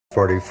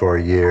44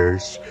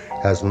 years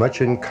has much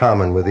in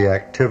common with the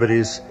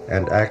activities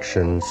and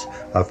actions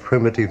of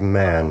primitive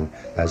man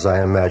as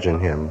I imagine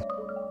him.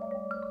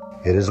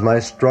 It is my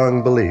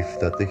strong belief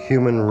that the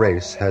human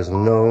race has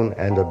known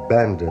and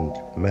abandoned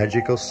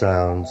magical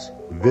sounds,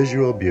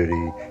 visual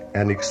beauty,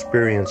 and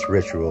experience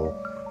ritual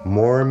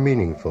more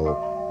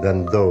meaningful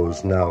than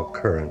those now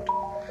current.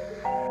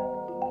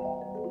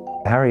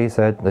 Harry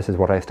said, "This is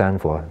what I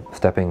stand for,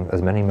 stepping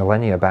as many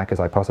millennia back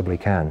as I possibly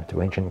can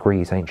to ancient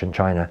Greece, ancient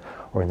China,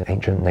 or in the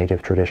ancient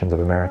native traditions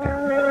of America."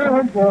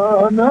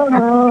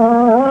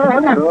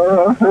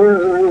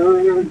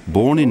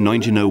 Born in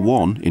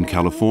 1901 in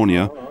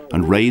California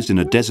and raised in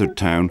a desert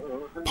town,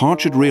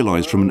 Partch had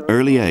realized from an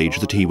early age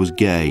that he was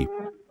gay.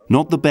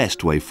 Not the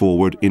best way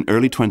forward in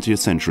early 20th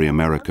century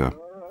America.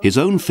 His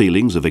own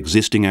feelings of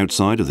existing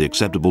outside of the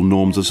acceptable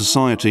norms of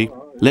society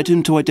led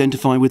him to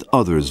identify with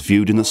others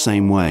viewed in the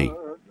same way,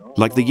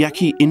 like the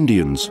Yaqui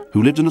Indians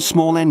who lived in a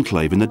small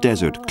enclave in the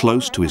desert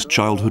close to his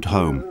childhood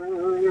home.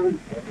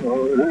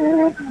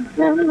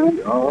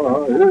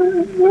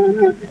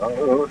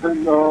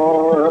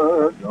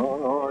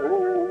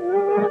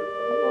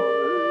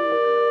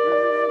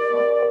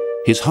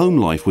 His home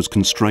life was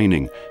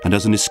constraining, and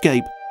as an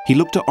escape, he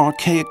looked to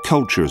archaic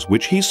cultures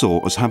which he saw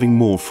as having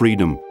more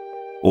freedom.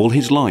 All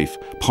his life,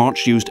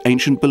 Partch used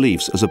ancient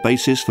beliefs as a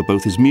basis for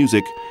both his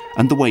music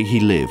and the way he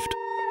lived.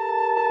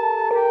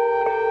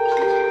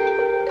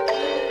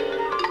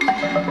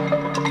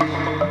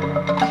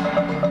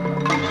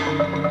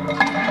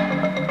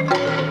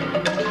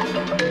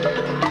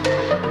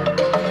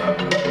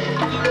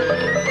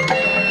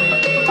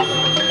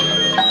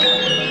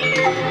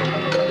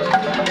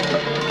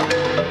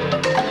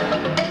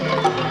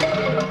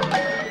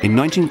 In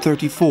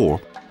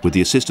 1934, with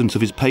the assistance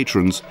of his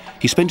patrons,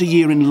 he spent a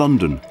year in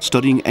London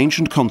studying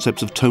ancient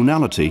concepts of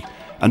tonality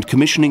and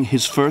commissioning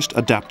his first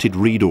adapted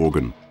reed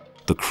organ,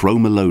 the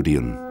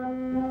chromelodeon.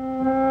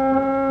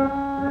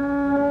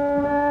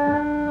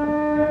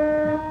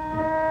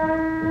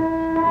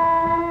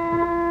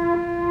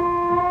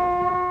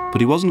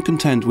 But he wasn't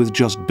content with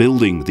just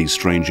building these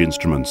strange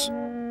instruments.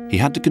 He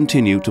had to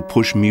continue to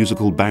push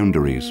musical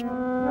boundaries.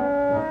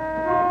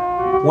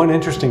 One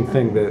interesting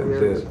thing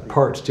that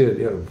Partch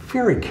did,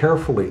 very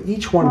carefully,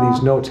 each one of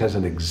these notes has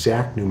an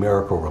exact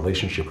numerical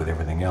relationship with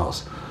everything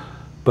else.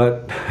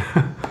 But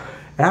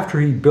after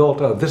he built,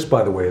 this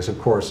by the way is of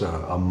course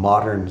a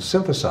modern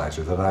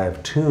synthesizer that I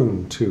have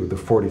tuned to the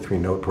 43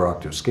 note per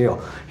octave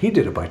scale. He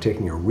did it by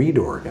taking a reed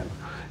organ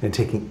and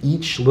taking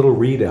each little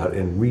reed out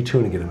and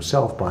retuning it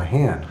himself by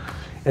hand.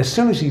 As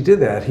soon as he did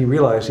that, he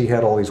realized he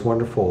had all these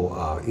wonderful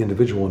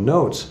individual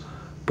notes.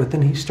 But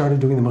then he started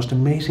doing the most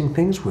amazing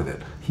things with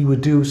it. He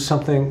would do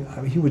something,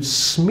 he would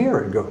smear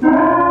it and go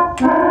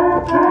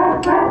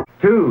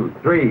 2,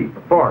 3,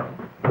 4.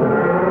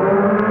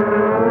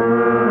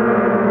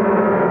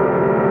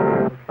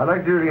 I'd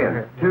like to do it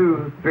again.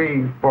 2,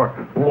 3, 4.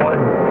 1, 2,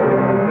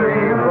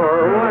 3,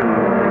 4,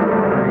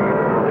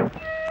 1.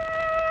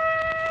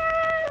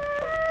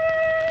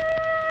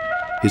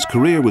 His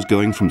career was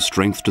going from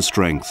strength to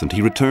strength, and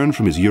he returned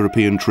from his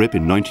European trip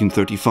in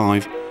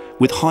 1935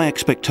 with high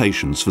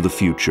expectations for the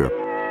future.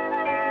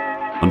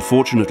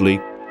 Unfortunately,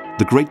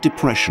 the Great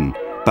Depression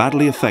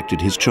badly affected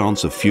his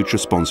chance of future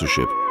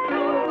sponsorship.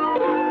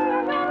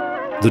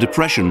 The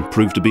Depression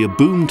proved to be a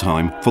boom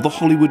time for the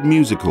Hollywood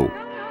musical.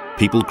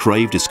 People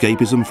craved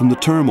escapism from the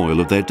turmoil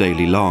of their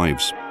daily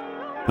lives,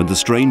 and the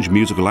strange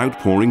musical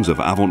outpourings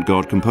of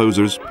avant-garde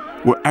composers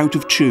were out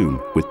of tune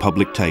with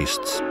public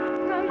tastes.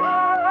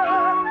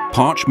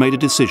 Partch made a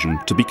decision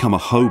to become a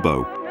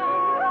hobo.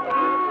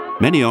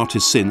 Many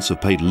artists since have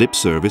paid lip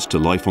service to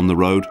life on the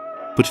road,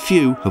 but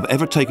few have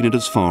ever taken it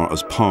as far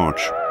as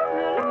Partch.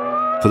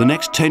 For the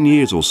next 10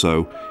 years or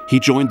so, he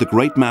joined the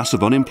great mass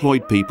of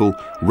unemployed people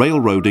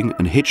railroading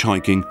and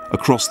hitchhiking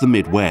across the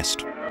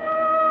Midwest.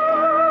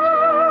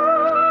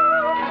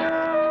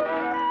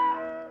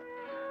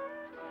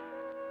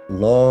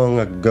 Long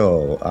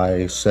ago,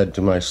 I said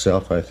to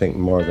myself, I think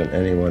more than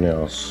anyone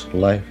else,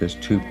 life is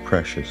too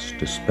precious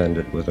to spend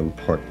it with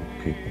important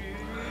people.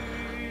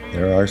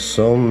 There are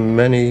so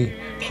many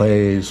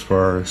plays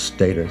for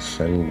status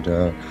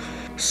and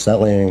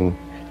selling,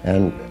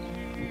 and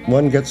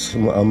one gets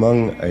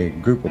among a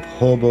group of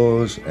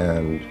hobos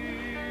and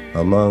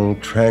among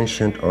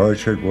transient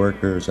orchard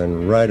workers,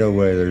 and right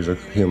away there's a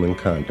human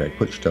contact,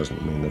 which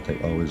doesn't mean that they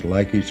always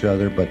like each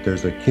other, but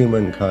there's a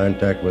human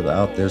contact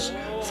without this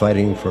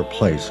fighting for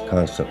place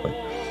constantly.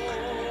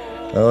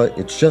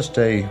 It's just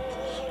a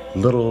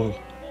little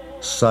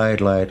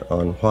sidelight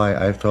on why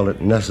I felt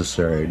it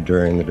necessary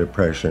during the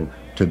Depression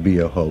to be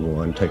a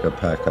hobo and take a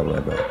pack on my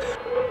back.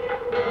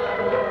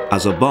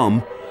 As a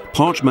bum,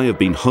 Partch may have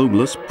been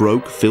homeless,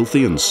 broke,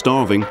 filthy and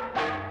starving,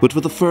 but for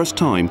the first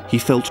time he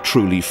felt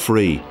truly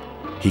free.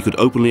 He could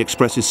openly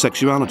express his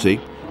sexuality,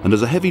 and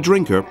as a heavy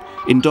drinker,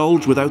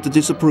 indulge without the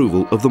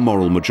disapproval of the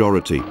moral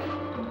majority.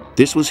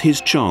 This was his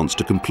chance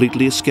to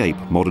completely escape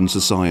modern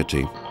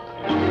society.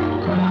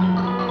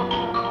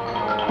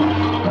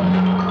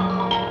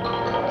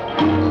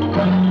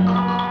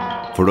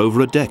 For For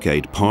over a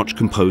decade, Partch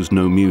composed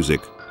no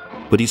music,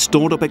 but he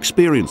stored up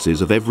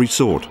experiences of every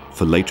sort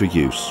for later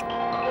use.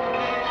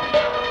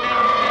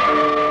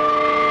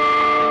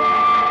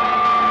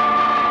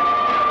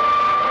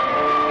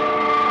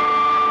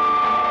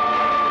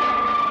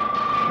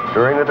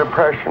 During the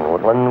Depression,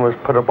 when one was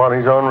put upon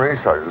his own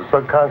resources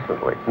so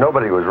constantly,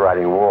 nobody was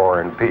writing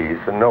War and Peace,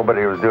 and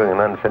nobody was doing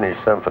an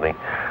unfinished symphony.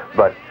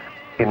 But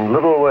in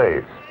little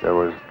ways, there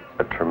was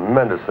a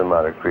tremendous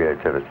amount of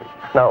creativity.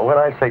 Now, when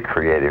I say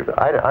creative,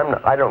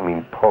 I don't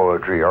mean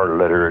poetry or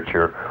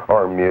literature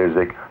or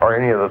music or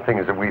any of the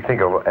things that we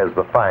think of as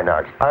the fine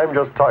arts. I'm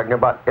just talking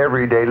about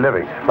everyday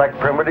living, like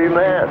primitive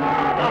man.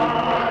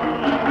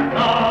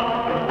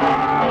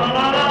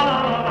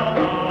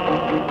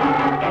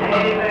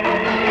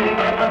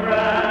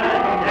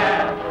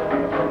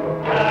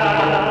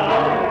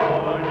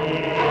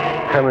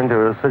 Come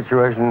into a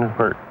situation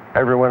where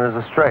everyone is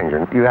a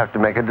stranger. You have to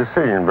make a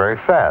decision very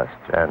fast,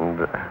 and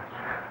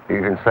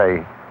you can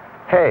say,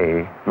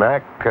 "Hey,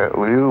 Mac,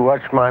 will you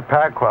watch my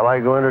pack while I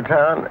go into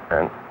town?"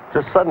 And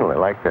just suddenly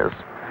like this.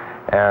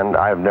 And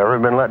I've never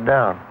been let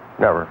down,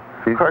 never.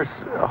 Of course,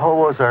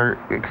 hobos are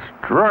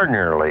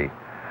extraordinarily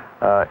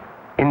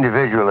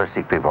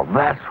individualistic people.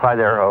 That's why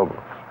they're hobos.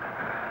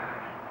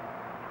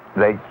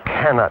 They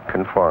cannot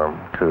conform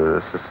to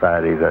the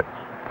society that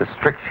the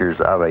strictures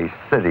of a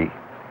city.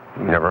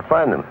 You never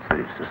find them in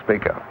cities to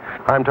speak of.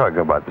 I'm talking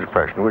about the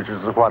Depression, which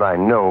is what I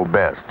know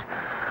best.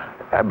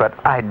 But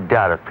I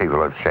doubt if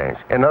people have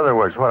changed. In other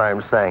words, what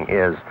I'm saying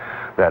is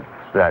that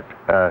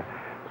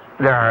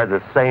there are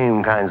the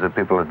same kinds of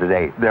people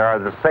today. There are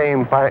the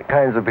same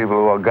kinds of people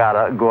who will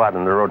go out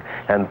on the road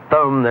and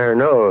thumb their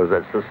nose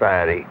at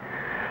society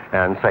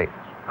and say,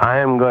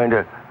 I'm going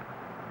to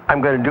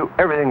do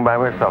everything by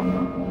myself.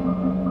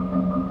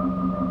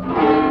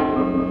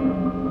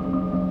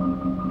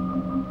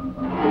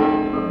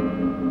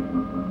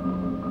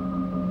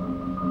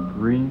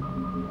 Green,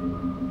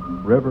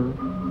 river,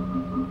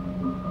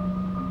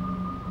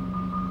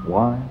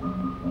 wine,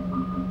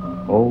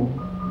 old,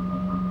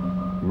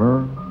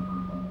 myrrh.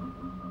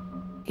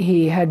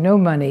 He had no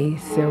money,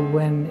 so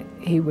when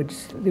he would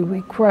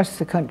cross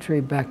the country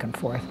back and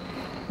forth,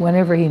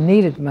 whenever he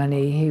needed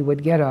money, he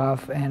would get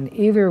off and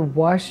either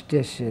wash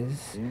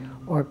dishes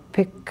or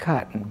pick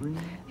cotton.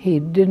 He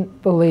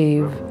didn't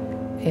believe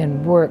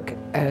in work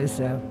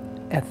as an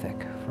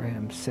ethic for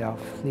himself.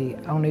 The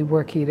only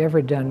work he'd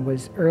ever done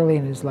was early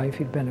in his life.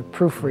 He'd been a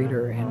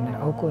proofreader in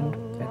Oakland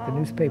at the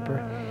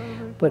newspaper.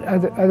 But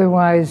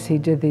otherwise, he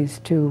did these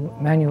 2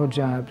 manual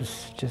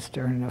jobs just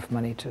to earn enough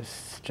money to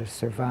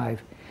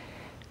survive.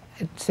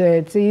 It's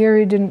a year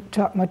he didn't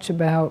talk much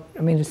about.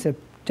 I mean, it's a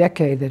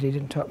decade that he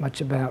didn't talk much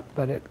about,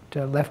 but it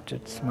left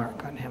its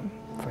mark on him,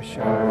 for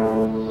sure.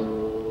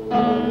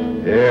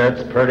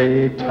 It's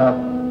pretty tough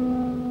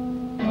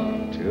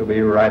to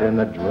be riding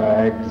the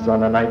drags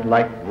on a night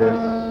like this.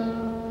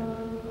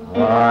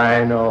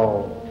 I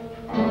know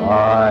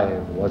I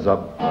was a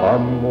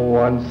bum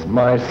once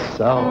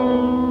myself.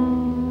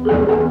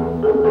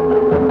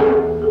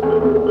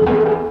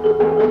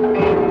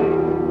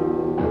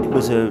 It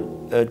was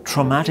a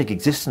traumatic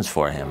existence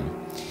for him.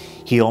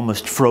 He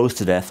almost froze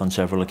to death on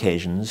several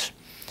occasions.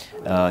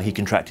 He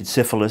contracted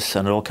syphilis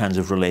and all kinds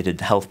of related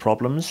health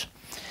problems.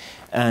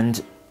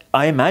 And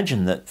I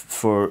imagine that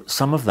for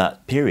some of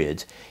that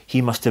period,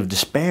 he must have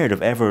despaired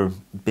of ever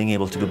being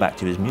able to go back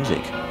to his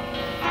music.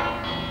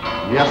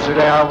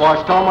 Yesterday I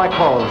washed all my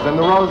clothes in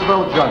the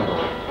Roseville jungle.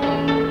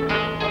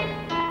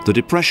 The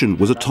Depression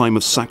was a time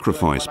of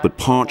sacrifice, but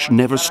Partch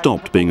never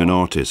stopped being an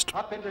artist.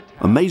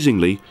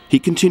 Amazingly, he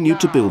continued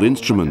to build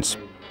instruments.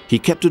 He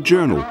kept a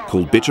journal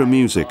called Bitter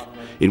Music,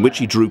 in which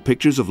he drew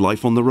pictures of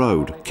life on the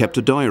road, kept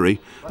a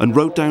diary, and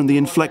wrote down the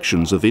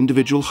inflections of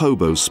individual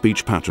hobos'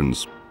 speech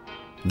patterns.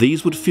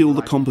 These would fuel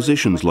the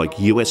compositions like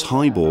US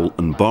Highball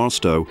and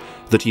Barstow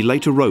that he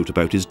later wrote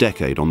about his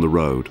decade on the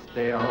road.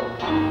 Still,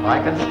 I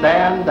can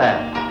stand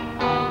that.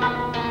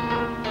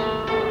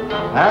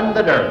 And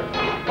the dirt.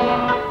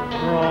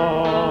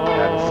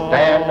 Can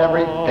stand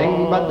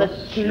everything but the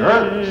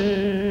church.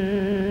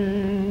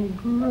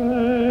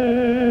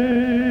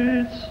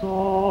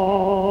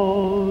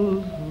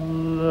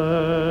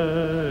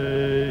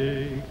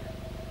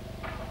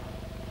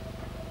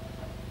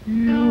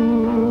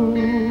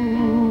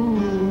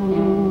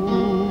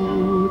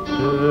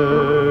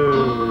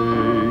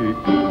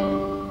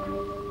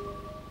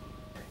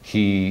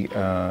 He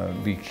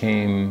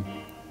became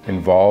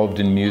involved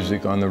in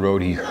music on the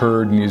road. He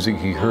heard music.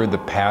 He heard the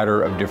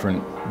patter of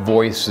different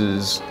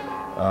voices,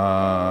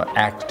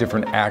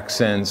 different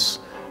accents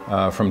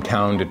from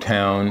town to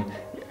town.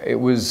 It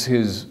was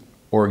his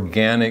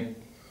organic,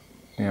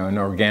 an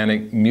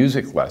organic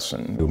music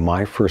lesson.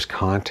 My first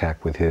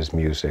contact with his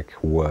music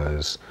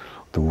was,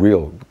 the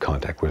real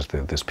contact was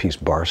this piece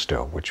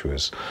Barstow, which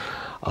was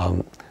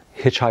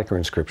hitchhiker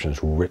inscriptions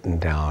written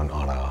down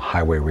on a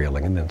highway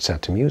railing and then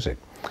set to music.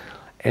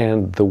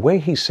 And the way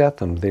he set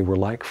them, they were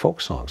like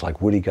folk songs,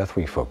 like Woody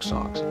Guthrie folk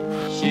songs.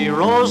 She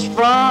rose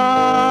from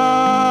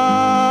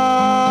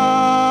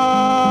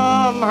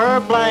from her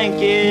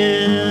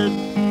blanket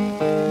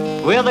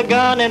with a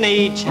gun in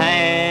each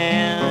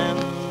hand,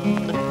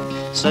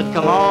 said,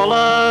 come all of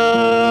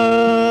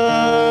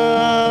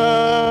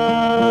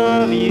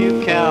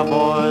you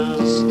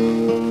cowboys,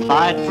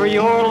 fight for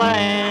your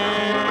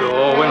land.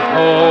 Going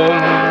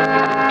home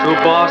to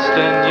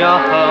Boston,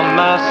 yeah,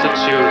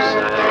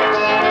 Massachusetts.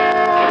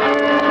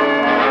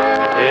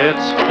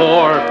 It's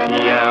 4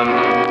 p.m.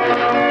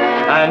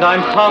 and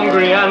I'm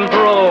hungry and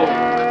broke.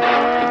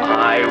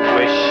 I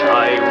wish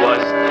I was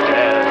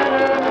dead.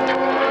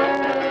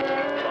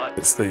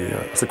 It's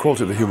the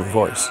quality of the human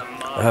voice.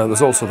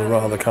 There's also the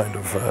rather kind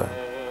of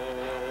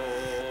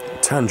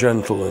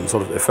tangential and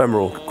sort of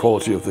ephemeral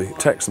quality of the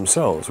texts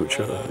themselves, which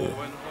are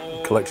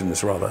collected in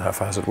this rather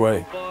haphazard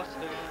way.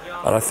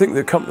 And I think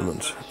the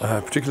accompaniment,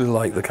 particularly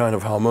like the kind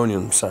of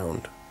harmonium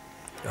sound,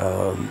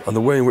 and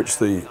the way in which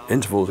the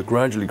intervals are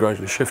gradually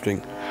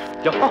shifting.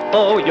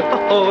 Yo-ho-ho,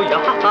 yo-ho-ho,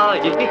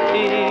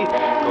 ya-ha-ha-yee-hee-hee.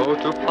 Go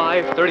to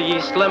 530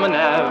 East Lemon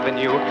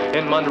Avenue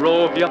in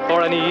Monrovia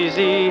for an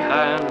easy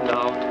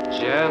handout,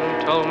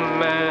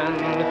 gentlemen.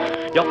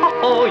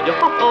 Yo-ho-ho,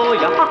 yo-ho-ho,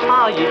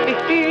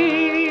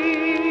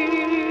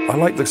 ya-ha-ha-yee-hee-hee. I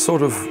like the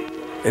sort of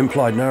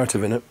implied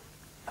narrative in it.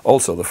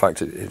 Also the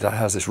fact it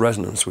has this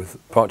resonance with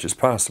Partch's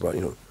past about,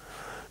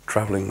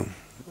 travelling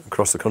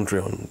across the country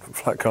on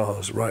flat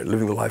cars,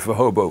 living the life of a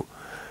hobo.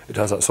 It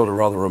has that sort of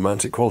rather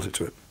romantic quality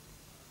to it.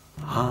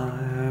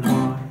 I'm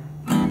on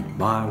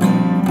my way,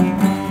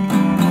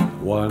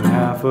 one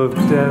half of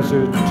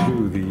desert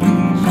to the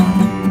east,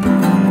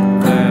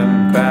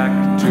 then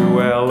back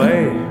to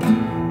L.A.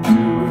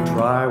 to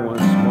try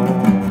once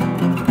more.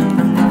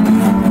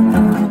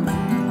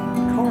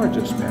 Car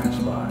just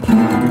passed by.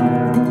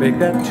 Make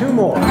that 2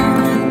 more,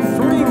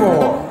 3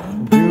 more.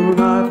 Do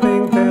not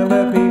think they'll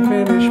let me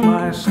finish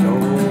my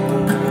story.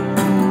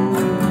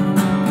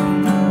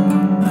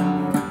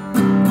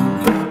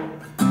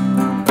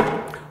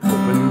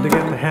 Hoping to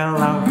get the hell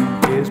out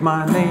is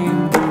my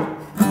name.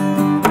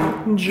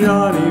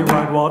 Johnny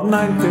Reinwald,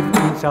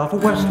 915 South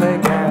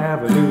Westlake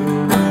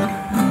Avenue,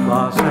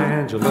 Los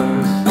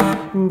Angeles.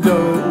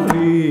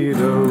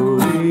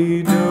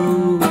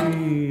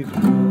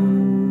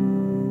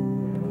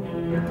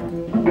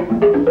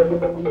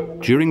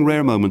 During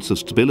rare moments of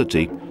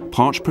stability,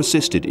 Partch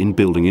persisted in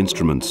building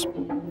instruments.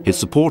 His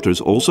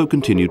supporters also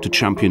continued to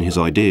champion his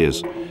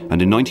ideas,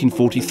 and in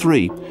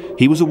 1943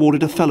 he was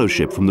awarded a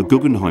fellowship from the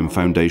Guggenheim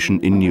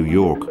Foundation in New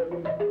York.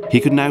 He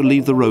could now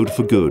leave the road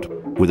for good,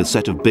 with a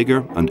set of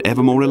bigger and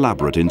ever more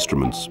elaborate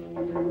instruments.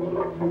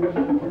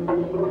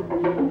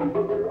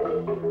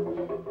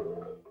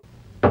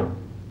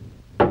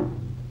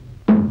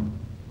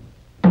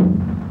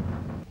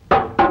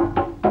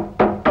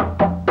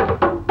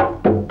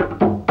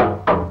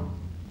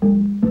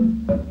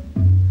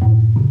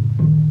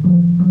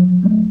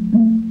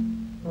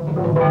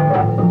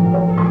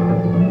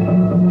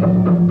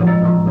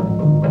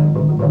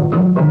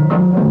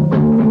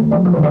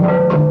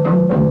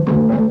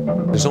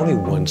 There's only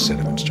one set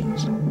of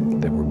instruments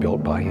that were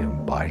built by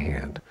him by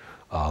hand.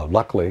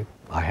 Luckily,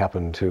 I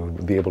happened to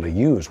be able to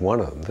use one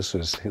of them. This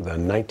was the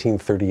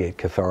 1938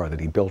 Kithara that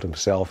he built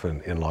himself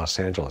in Los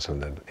Angeles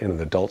in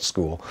an adult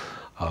school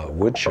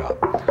wood shop.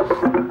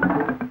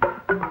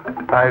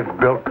 I've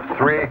built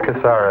 3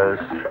 Kitharas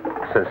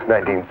since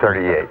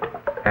 1938,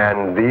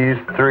 and these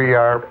 3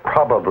 are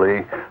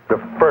probably the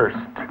first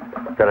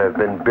that have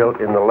been built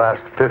in the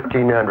last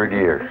 1,500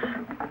 years.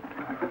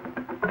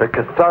 The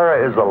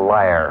Kithara is a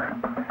lyre,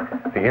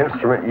 the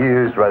instrument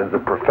used by the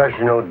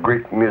professional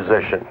Greek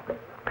musician.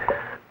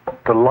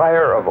 The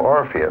lyre of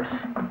Orpheus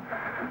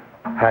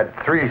had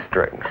 3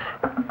 strings.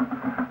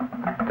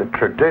 The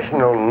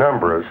traditional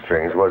number of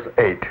strings was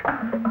 8,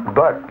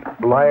 but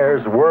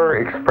lyres were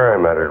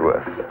experimented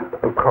with,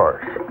 of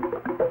course.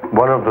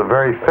 One of the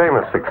very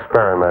famous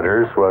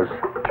experimenters was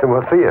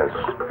Timotheus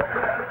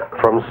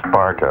from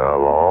Sparta,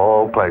 of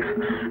all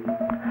places,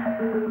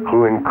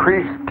 who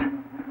increased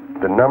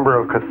the number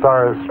of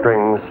Kithara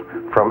strings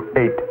from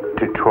 8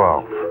 to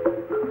 12.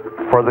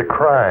 For the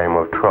crime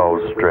of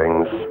 12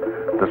 strings,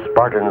 the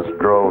Spartans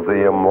drove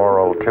the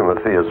immoral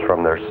Timotheus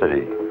from their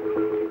city.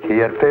 He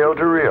had failed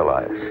to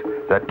realize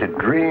that to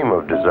dream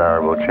of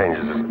desirable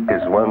changes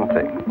is one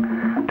thing,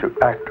 to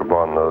act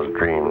upon those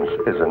dreams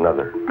is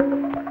another.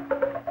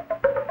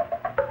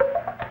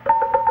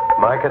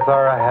 My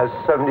Kithara has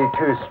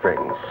 72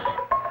 strings,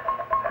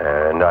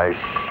 and I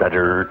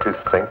shudder to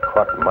think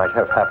what might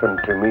have happened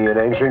to me in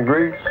ancient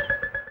Greece.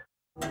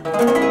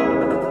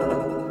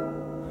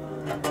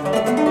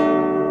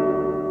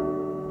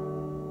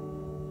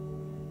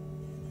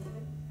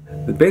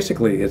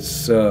 Basically,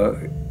 it's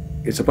a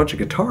bunch of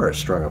guitars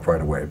strung up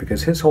right away,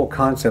 because his whole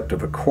concept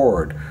of a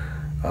chord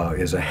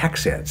is a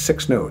hexad,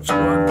 6 notes,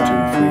 1, 2, 3,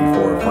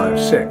 4, 5,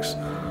 6.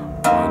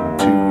 1,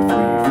 2, 3,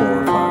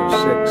 4,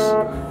 5,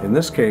 6. In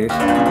this case,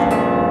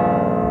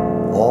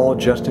 all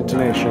just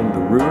intonation, the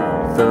root,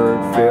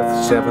 3rd,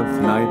 5th, 7th,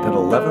 9th, and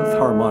 11th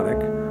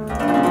harmonic,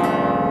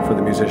 for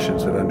the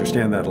musicians that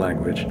understand that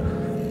language.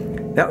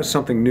 That was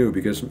something new,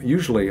 because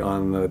usually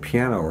on the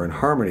piano or in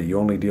harmony you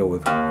only deal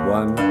with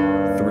 1,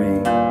 3,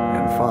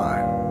 and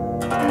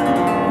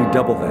 5. He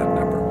doubled that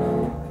number.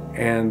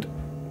 And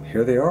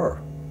here they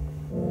are.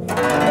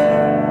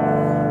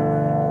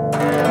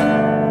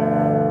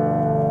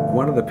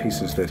 One of the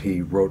pieces that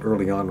he wrote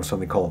early on was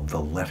something called The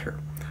Letter,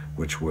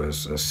 which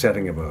was a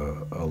setting of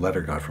a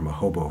letter got from a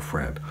hobo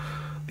friend.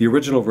 The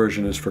original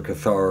version is for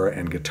cathar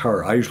and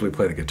guitar. I usually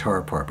play the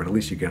guitar part, but at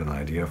least you get an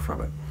idea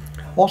from it.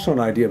 Also an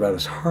idea about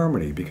his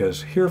harmony,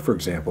 because here, for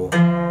example,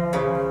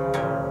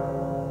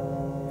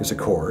 is a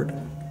chord,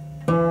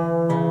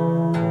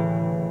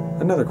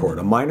 another chord,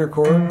 a minor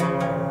chord,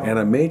 and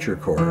a major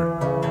chord,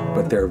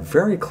 but they're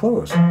very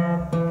close.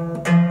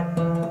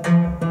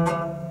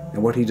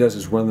 And what he does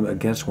is run them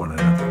against one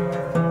another.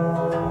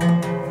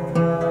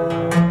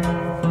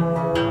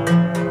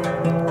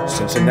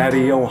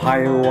 Cincinnati,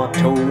 Ohio,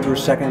 October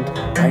 2nd,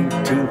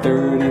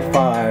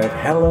 1935.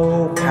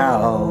 Hello,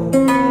 pal.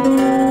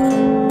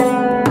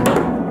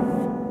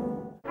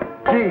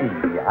 Gee,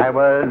 I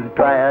was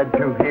glad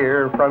to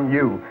hear from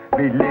you.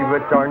 Believe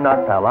it or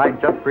not, pal, I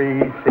just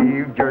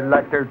received your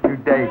letter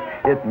today.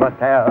 It must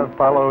have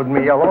followed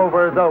me all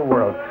over the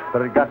world,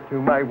 but it got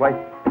to my wife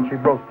and she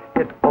broke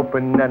it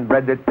open and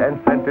read it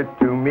and sent it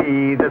to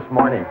me this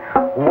morning.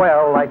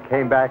 Well, I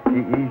came back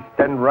east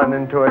and run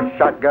into a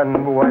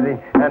shotgun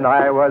wedding, and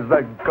I was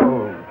the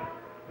gold.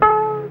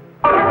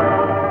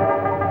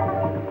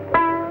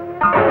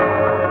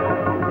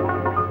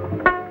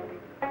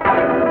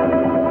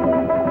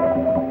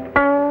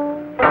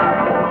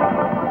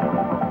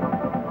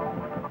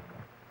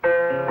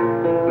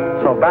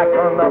 So back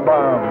on the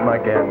bomb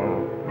again.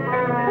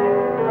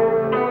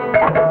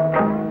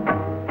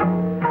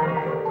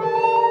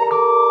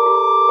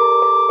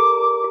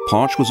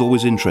 Partch was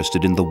always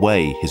interested in the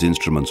way his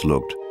instruments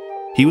looked.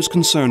 He was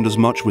concerned as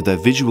much with their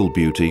visual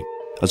beauty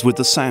as with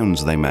the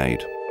sounds they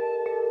made.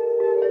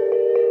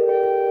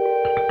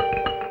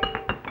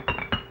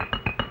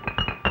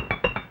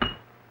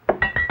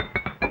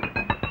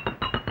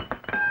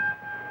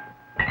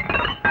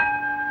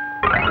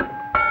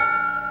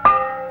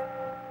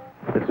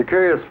 It's a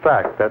curious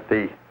fact that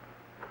the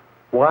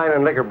wine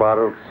and liquor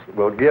bottles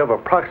will give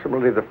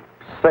approximately the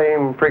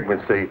same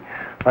frequency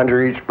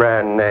under each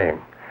brand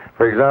name.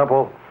 For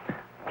example,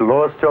 the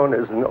lowest tone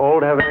is an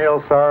Old Heaven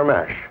Hill Sour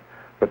Mash.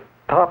 The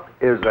top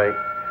is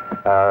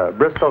a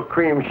Bristol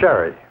Cream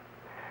Sherry.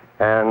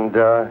 And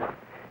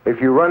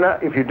if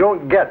you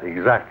don't get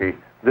exactly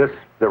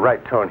the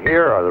right tone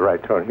here or the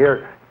right tone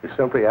here, you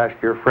simply ask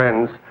your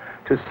friends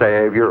to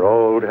save your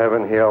Old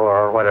Heaven Hill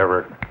or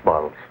whatever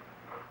bottles.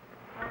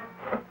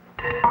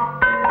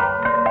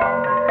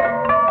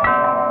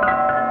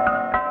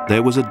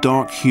 There was a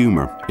dark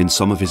humour in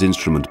some of his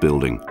instrument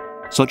building,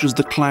 such as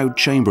the cloud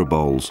chamber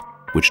bowls,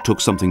 which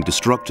took something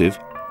destructive,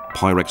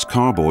 Pyrex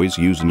carboys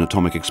used in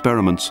atomic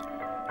experiments,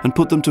 and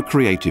put them to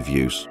creative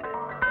use.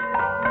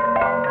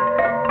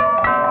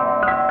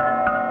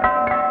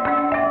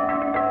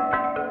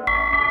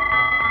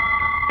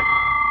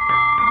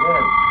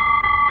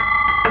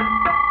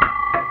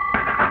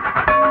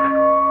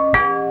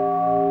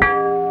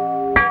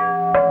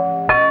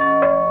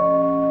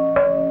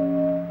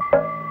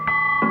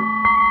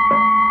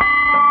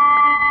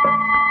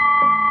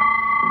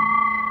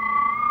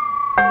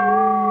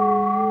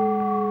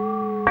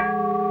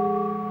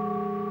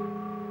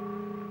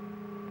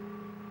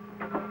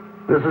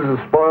 This is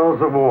the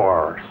spoils of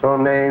war, so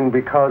named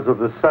because of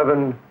the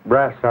 7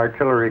 brass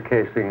artillery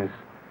casings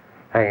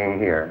hanging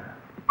here.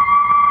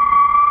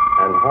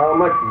 And how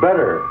much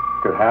better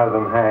to have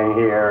them hang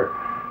here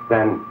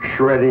than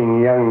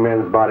shredding young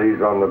men's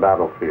bodies on the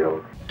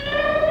battlefield.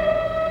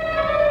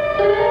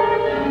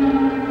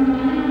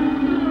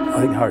 I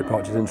think Harry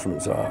Partch's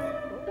instruments are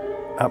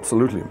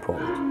absolutely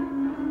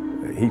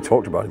important. He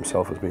talked about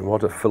himself as being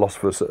what a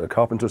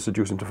carpenter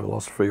seduced into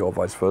philosophy, or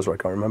vice versa, I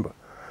can't remember.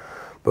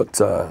 But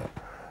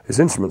his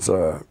instruments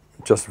are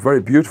just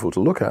very beautiful to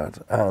look at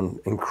and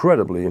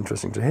incredibly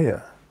interesting to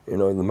hear. You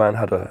know, the man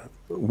had a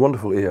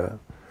wonderful ear.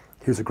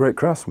 He was a great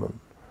craftsman.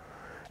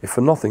 If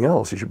for nothing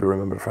else, he should be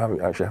remembered for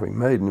actually having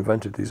made and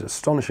invented these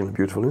astonishingly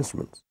beautiful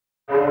instruments.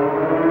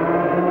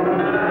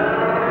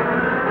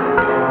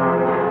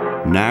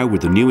 Now,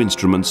 with the new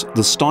instruments,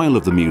 the style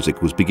of the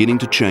music was beginning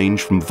to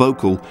change from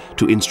vocal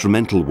to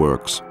instrumental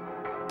works.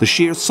 The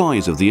sheer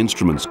size of the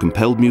instruments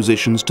compelled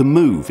musicians to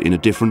move in a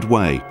different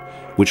way,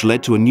 which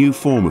led to a new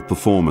form of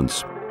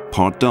performance,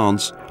 part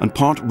dance and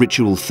part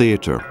ritual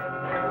theatre.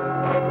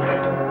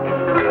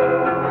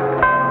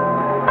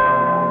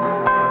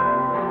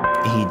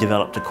 He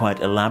developed a quite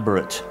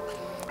elaborate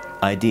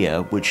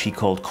idea, which he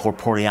called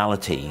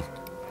corporeality,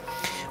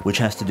 which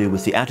has to do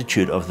with the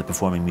attitude of the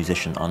performing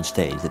musician on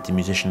stage, that the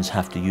musicians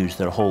have to use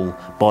their whole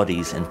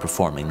bodies in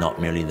performing,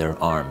 not merely their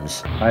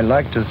arms. I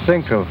like to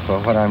think of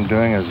what I'm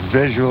doing as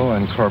visual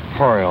and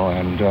corporeal,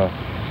 and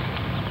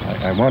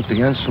I want the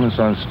instruments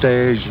on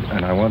stage,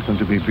 and I want them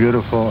to be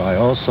beautiful. I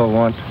also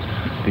want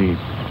the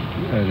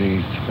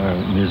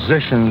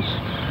musicians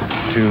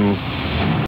to